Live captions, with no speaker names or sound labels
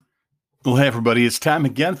Well, hey, everybody, it's time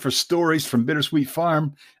again for Stories from Bittersweet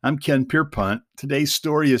Farm. I'm Ken Pierpont. Today's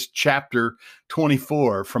story is chapter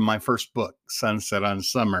 24 from my first book, Sunset on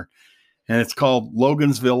Summer, and it's called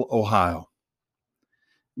Logansville, Ohio.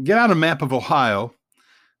 Get out a map of Ohio,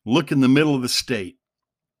 look in the middle of the state.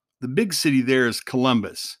 The big city there is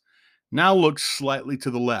Columbus. Now look slightly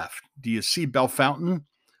to the left. Do you see Bellefontaine?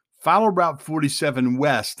 Follow Route 47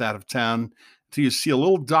 west out of town until you see a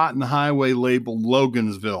little dot in the highway labeled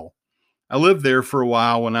Logansville. I lived there for a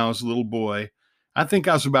while when I was a little boy. I think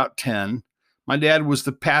I was about 10. My dad was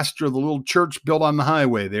the pastor of the little church built on the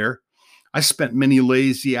highway there. I spent many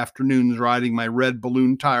lazy afternoons riding my red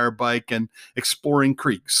balloon tire bike and exploring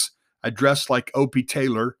creeks. I dressed like Opie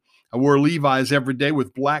Taylor. I wore Levi's every day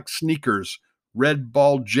with black sneakers, red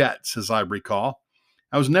ball jets, as I recall.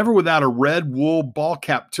 I was never without a red wool ball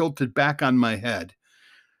cap tilted back on my head.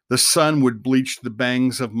 The sun would bleach the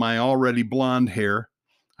bangs of my already blonde hair.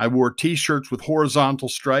 I wore t-shirts with horizontal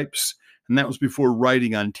stripes, and that was before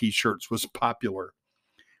writing on t-shirts was popular.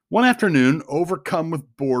 One afternoon, overcome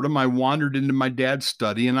with boredom, I wandered into my dad's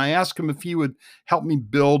study and I asked him if he would help me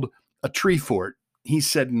build a tree fort. He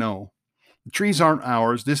said no. The trees aren't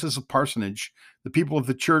ours. This is a parsonage. The people of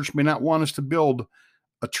the church may not want us to build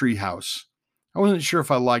a tree house. I wasn't sure if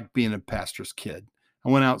I liked being a pastor's kid. I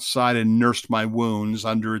went outside and nursed my wounds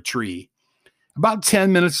under a tree. About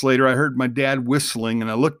 10 minutes later, I heard my dad whistling, and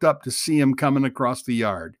I looked up to see him coming across the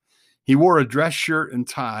yard. He wore a dress shirt and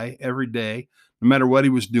tie every day, no matter what he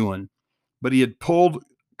was doing. But he had pulled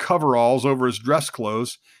coveralls over his dress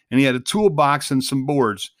clothes, and he had a toolbox and some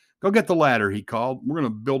boards. Go get the ladder, he called. We're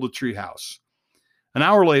going to build a tree house. An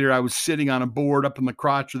hour later, I was sitting on a board up in the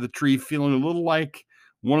crotch of the tree, feeling a little like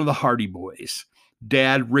one of the Hardy Boys.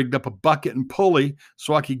 Dad rigged up a bucket and pulley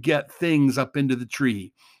so I could get things up into the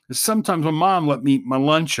tree. Sometimes my mom let me eat my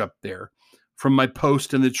lunch up there. From my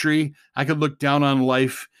post in the tree, I could look down on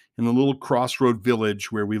life in the little crossroad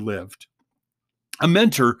village where we lived. A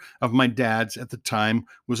mentor of my dad's at the time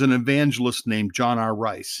was an evangelist named John R.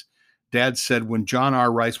 Rice. Dad said when John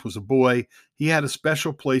R. Rice was a boy, he had a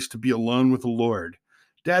special place to be alone with the Lord.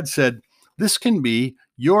 Dad said, this can be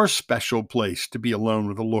your special place to be alone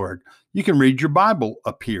with the Lord. You can read your Bible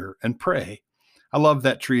up here and pray. I loved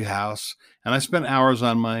that tree house, and I spent hours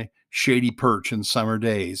on my shady perch in summer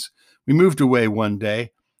days. We moved away one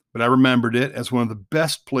day, but I remembered it as one of the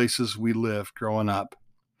best places we lived growing up.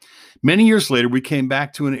 Many years later, we came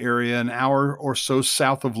back to an area an hour or so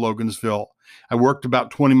south of Logansville. I worked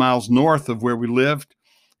about 20 miles north of where we lived.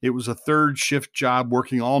 It was a third shift job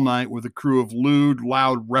working all night with a crew of lewd,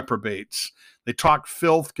 loud reprobates. They talked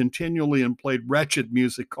filth continually and played wretched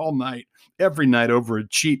music all night, every night over a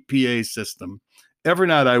cheap PA system. Every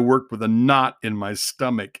night I worked with a knot in my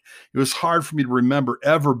stomach. It was hard for me to remember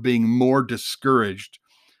ever being more discouraged.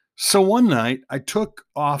 So one night I took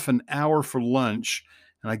off an hour for lunch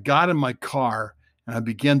and I got in my car and I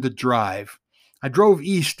began to drive. I drove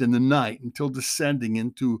east in the night until descending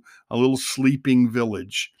into a little sleeping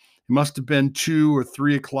village. It must have been 2 or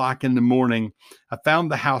 3 o'clock in the morning. I found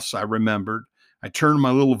the house I remembered. I turned my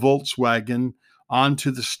little Volkswagen onto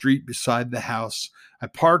the street beside the house. I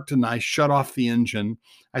parked and I shut off the engine.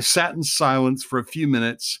 I sat in silence for a few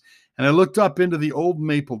minutes and I looked up into the old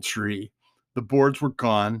maple tree. The boards were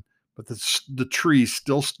gone, but the tree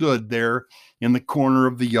still stood there in the corner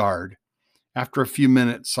of the yard. After a few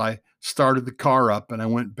minutes, I started the car up and I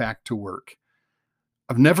went back to work.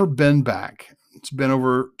 I've never been back. It's been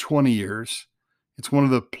over 20 years. It's one of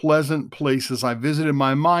the pleasant places I visit in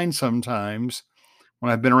my mind sometimes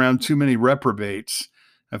when I've been around too many reprobates.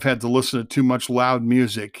 I've had to listen to too much loud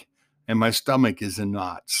music and my stomach is in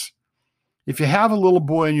knots. If you have a little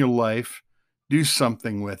boy in your life, do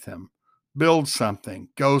something with him. Build something,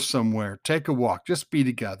 go somewhere, take a walk, just be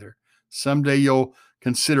together. Someday you'll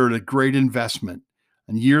consider it a great investment.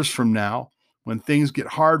 And years from now, when things get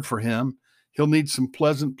hard for him, he'll need some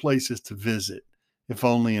pleasant places to visit, if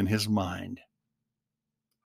only in his mind.